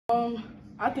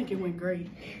I think it went great.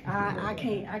 I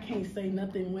can't say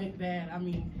nothing went bad. I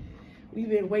mean, we've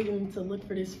been waiting to look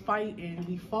for this fight, and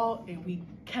we fought and we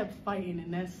kept fighting,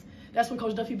 and that's what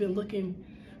Coach Duffy been looking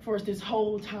for us this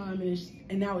whole time,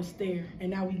 and now it's there,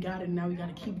 and now we got it, and now we got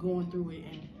to keep going through it,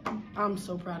 and I'm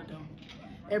so proud of them.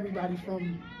 Everybody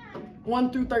from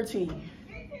 1 through 13,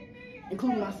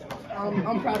 including myself.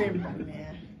 I'm proud of everybody,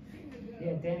 man.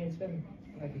 Yeah, Danny, it's been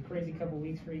like a crazy couple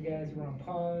weeks for you guys. You were on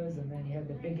pause, and then you had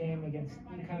the big game against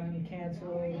UConn you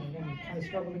canceled, and then you kind of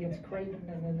struggled against Creighton,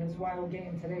 and then this wild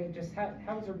game today. Just how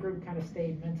has our group kind of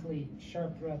stayed mentally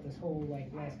sharp throughout this whole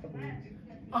last couple weeks?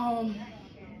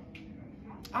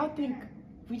 I think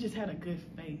we just had a good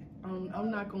faith.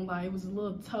 I'm not gonna lie, it was a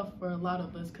little tough for a lot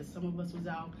of us because some of us was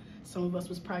out, some of us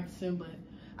was practicing, but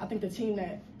I think the team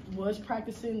that was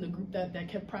practicing, the group that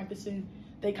kept practicing,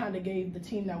 they kind of gave the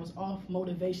team that was off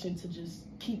motivation to just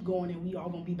keep going, and we all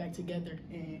gonna be back together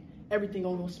and everything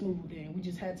gonna go smooth. And we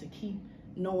just had to keep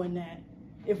knowing that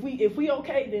if we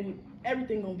okay, then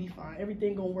everything gonna be fine.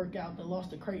 Everything gonna work out. The loss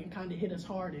to Creighton kind of hit us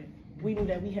hard, and we knew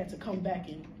that we had to come back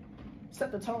and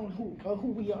set the tone who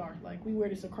we are. Like, we wear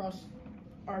this across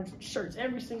our shirts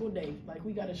every single day. Like,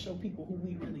 we got to show people who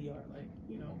we really are. Like,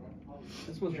 you know.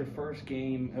 This was your first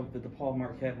game of the DePaul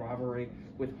Marquette rivalry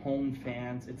with home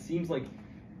fans. It seems like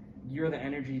you're the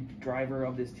energy driver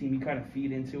of this team. You kind of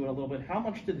feed into it a little bit. How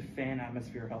much did the fan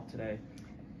atmosphere help today?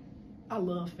 I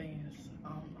love fans.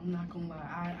 I'm not gonna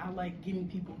lie. I like getting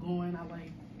people going. I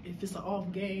like, if it's an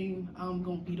off game, I'm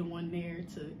gonna be the one there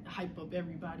to hype up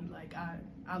everybody. Like,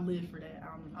 I live for that.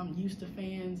 I'm used to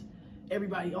fans.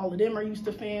 Everybody, all of them are used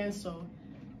to fans. So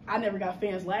I never got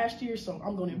fans last year, so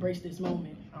I'm gonna embrace this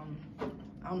moment.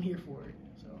 I'm here for it.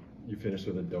 So you finished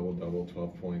with a double-double,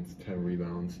 12 points, 10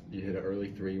 rebounds. You hit an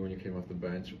early three when you came off the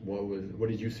bench. What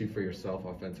did you see for yourself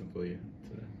offensively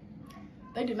today?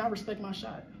 They did not respect my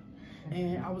shot,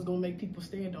 and I was gonna make people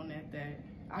stand on that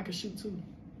I could shoot too.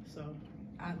 So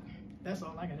that's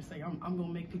all I gotta say. I'm gonna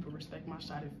make people respect my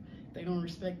shot. If they don't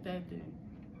respect that, then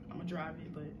I'm gonna drive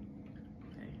it. But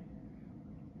hey.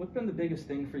 What's been the biggest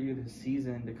thing for you this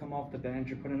season to come off the bench?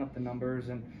 You're putting up the numbers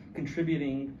and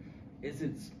contributing.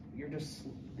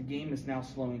 The game is now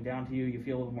slowing down to you? You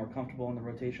feel a little more comfortable in the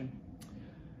rotation?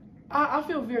 I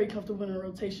feel very comfortable in the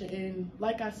rotation, and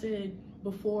like I said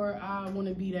before, I want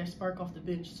to be that spark off the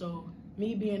bench. So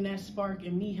me being that spark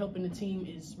and me helping the team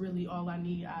is really all I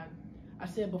need. I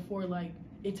said before, like,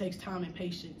 it takes time and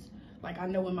patience. Like, I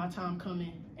know when my time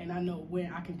coming, and I know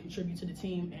when I can contribute to the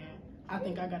team, and I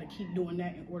think I got to keep doing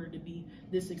that in order to be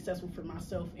this successful for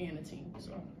myself and the team.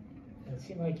 So it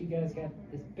seemed like you guys got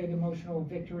this big emotional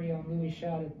victory on Louis'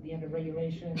 shot at the end of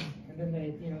regulation, and then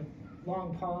they,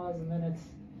 long pause, and then it's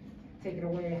taken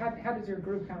away. How does your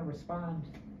group kind of respond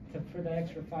for the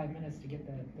extra 5 minutes to get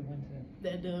the win today?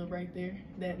 That dub right there,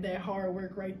 that hard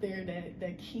work right there,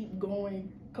 that keep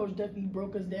going. Coach Duffy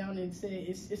broke us down and said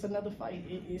it's another fight.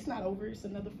 It's not over. It's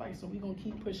another fight. So we're gonna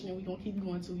keep pushing and we're gonna keep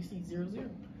going until we see 0-0.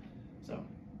 So.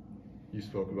 You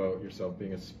spoke about yourself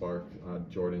being a spark.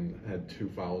 Jordan had 2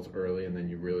 fouls early, and then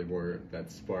you really were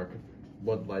that spark.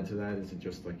 What led to that? Is it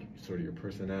just like sort of your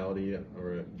personality,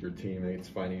 or your teammates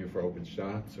finding you for open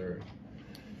shots, or?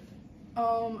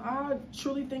 I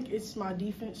truly think it's my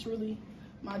defense. Really,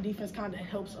 my defense kind of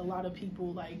helps a lot of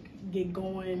people like get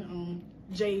going.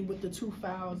 Jay with the 2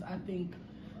 fouls, I think,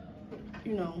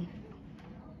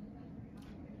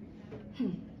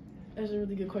 that's a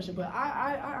really good question. But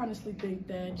I honestly think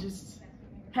that just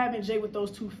having Jay with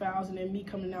those 2 fouls and then me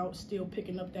coming out still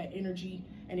picking up that energy,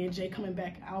 and then Jay coming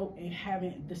back out and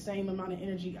having the same amount of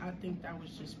energy, I think that was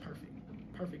just perfect.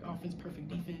 Perfect offense, perfect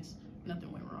defense. Nothing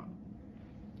went wrong.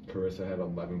 Carissa had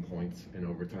 11 points in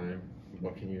overtime.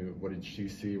 What did she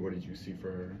see? What did you see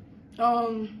for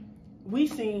her? We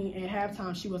seen in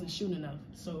halftime she wasn't shooting enough,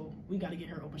 so we got to get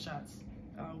her open shots.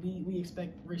 We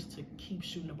expect Riss to keep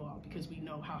shooting the ball because we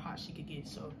know how hot she could get.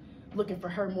 So looking for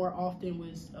her more often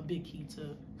was a big key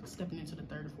to stepping into the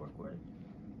third or fourth quarter.